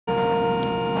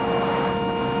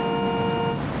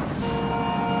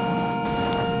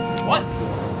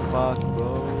fuck,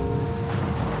 bro?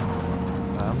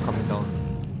 I'm coming down.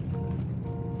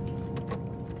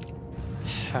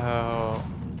 How?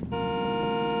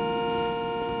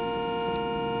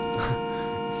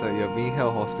 So you're being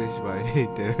held hostage by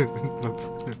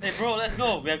Darren. Hey bro, let's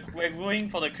go. We're going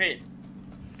for the crate.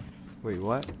 Wait,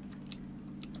 what?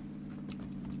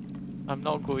 I'm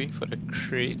not going for the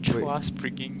crate. Wait. Chua's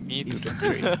bringing me to Is- the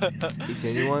crate. Is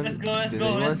anyone? Let's go, let's does go,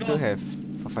 anyone let's still go. have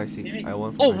 556? Maybe- I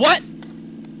want. Oh, what?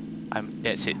 556.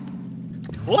 That's it.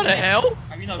 What the hell?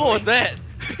 Are we not What was going? that?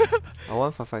 I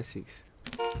want 556.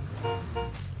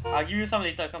 I'll give you some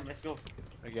later. Come, let's go.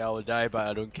 Okay, I will die, but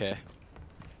I don't care.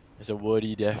 It's a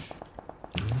worthy death.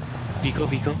 Vico.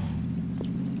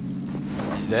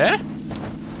 Is there?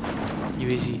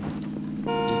 UAZ.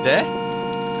 Is there?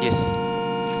 Yes.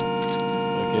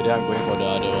 Okay, then I'm going for the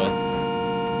other one.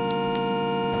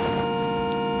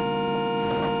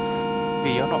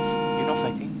 Wait, you're not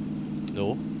fighting?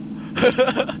 No.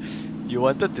 You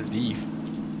wanted to leave.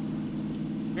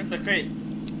 Where's the crate?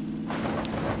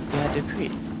 Yeah, the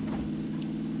crate.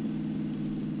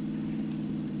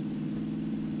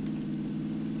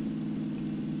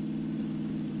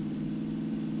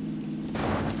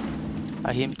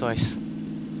 I hit him twice.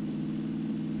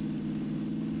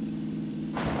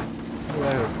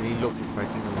 Where really looks is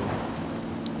fighting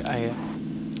alone. I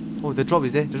Oh, the drop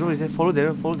is there. The drop is there. Follow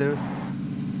Darren. Follow Darren.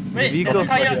 Wait, vehicle. there's a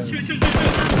car here.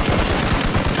 Shoot.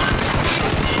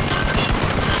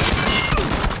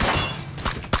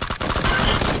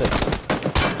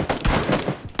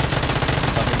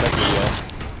 Coming back to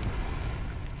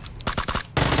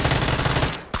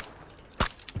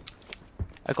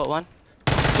you. got one.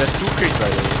 There's two crates by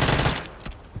the way.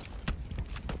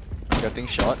 I'm getting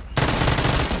shot.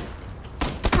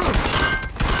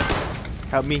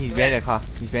 Help me. He's behind that car.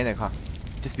 He's behind that car.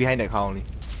 Just behind that car only.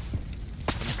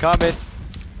 I'm coming.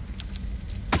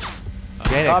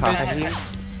 Behind that coming. car. I hit him.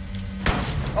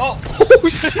 Oh! Oh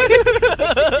shit!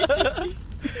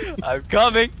 I'm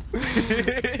coming.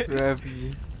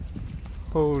 Ravi.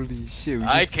 Holy shit, we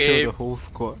I just killed came. the whole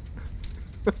squad.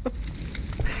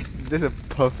 That's a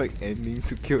perfect ending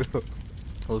to kill the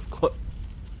whole squad.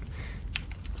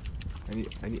 I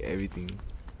need everything.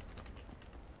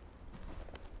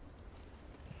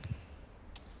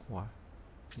 Wow.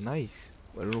 Nice.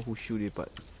 I don't know who shoot it, but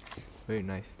very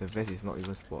nice. The vest is not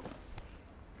even spot.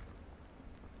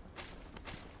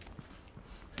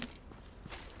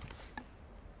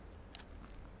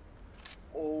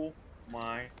 Oh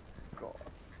my god.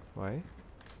 Why?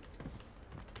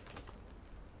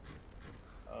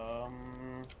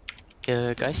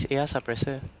 Guys, AR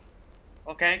suppressor.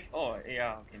 Okay. Oh,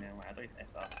 yeah. Okay, never mind. I thought it's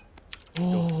SR.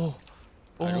 Oh.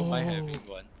 I don't mind having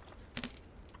one.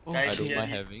 Oh, Guys, I don't hear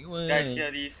mind this. having one. Guys,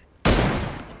 hear this.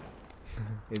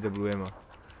 AWM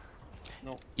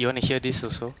ah. You wanna hear this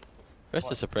also? Where's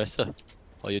the suppressor?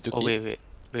 Oh, you took Oh it?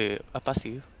 wait. I pass to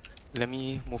you. Let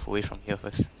me move away from here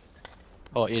first.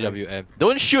 Oh, AWM.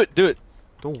 Don't shoot, dude!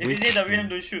 Don't If waste. it's AWM,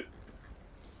 don't shoot.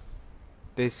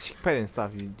 There's pad and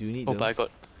stuff. Do you need Oh, them? but I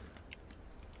got.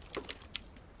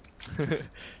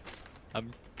 I'm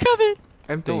coming!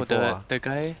 M24 No, ah. the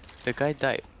guy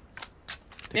died.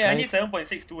 The Yeah, I guy, need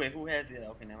 7.62. Who has it?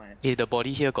 Okay, never mind. the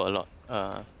body here got a lot.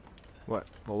 What?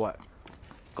 For what?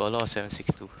 Got a lot of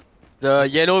 762. The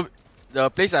yellow, the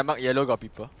place I marked yellow got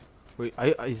people. Wait,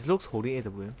 is Lux holding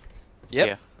AWM? Yep.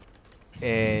 Yeah.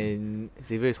 And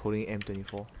Xavier is holding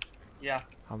M24. Yeah.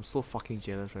 I'm so fucking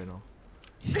jealous right now.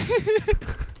 Do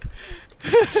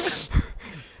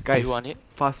Guys, you want it?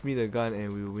 pass me the gun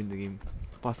and we will win the game.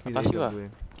 Pass me I'll the pass you ah. AWM.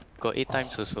 Got 8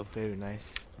 times also. Very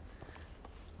nice.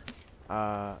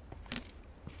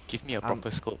 Give me a proper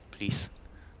scope, please.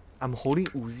 I'm holding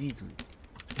Uzi, dude.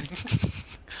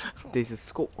 There's a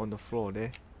scope on the floor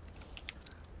there.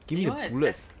 Give me You the know, it's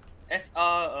bullets.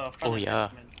 SR front Oh, yeah.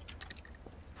 attachment.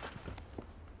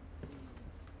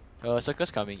 Circus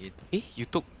coming in. Eh, you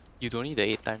don't need the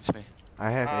 8 times, man.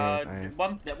 I have, I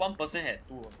have. That one person had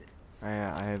 2 of it. I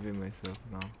have it myself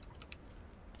now.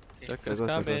 Circus Circle,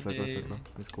 coming circle, in. circle.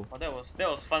 Let's go. Oh, that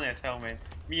was fun as hell, man.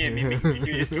 Me and Mimic, we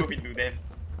just drove into them.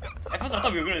 At first I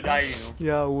thought we were gonna die, you know.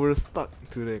 Yeah, we're stuck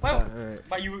to the Well, car. Right.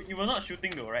 But you were not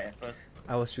shooting though, right? At first.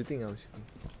 I was shooting.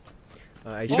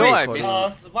 I You know what I recorded-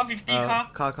 miss? 150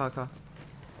 car. Car.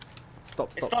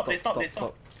 Stop. They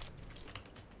stop.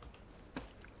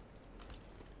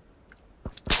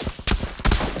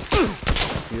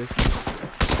 Seriously?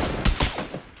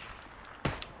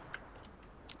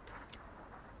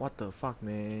 What the fuck,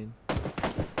 man?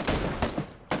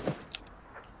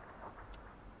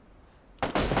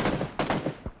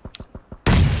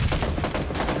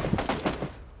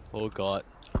 Oh god.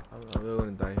 I'm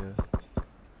gonna die here.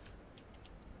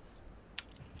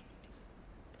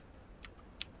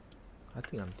 I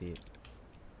think I'm dead.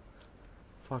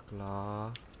 Fuck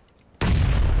lah.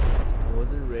 I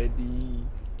wasn't ready.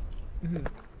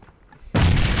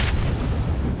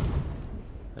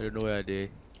 I don't know where are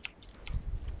they.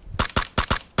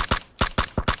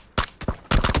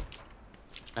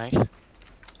 Nice.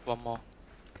 One more.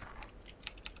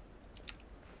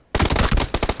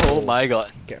 Oh my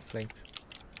god. Get flanked.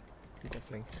 You got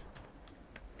flanked.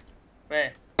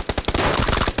 Where?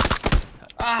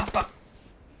 Ah, fuck.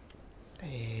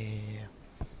 Damn.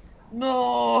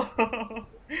 No!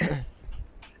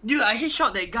 Dude, I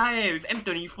headshot that guy with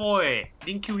M24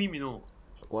 Didn't kill him, you know.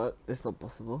 What? That's not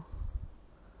possible.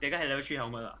 That guy had level 3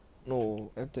 helmet lah. No,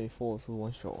 M24 also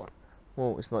one shot what?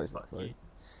 Oh, it's not, sorry.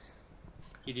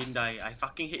 He didn't die. I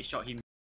fucking headshot him.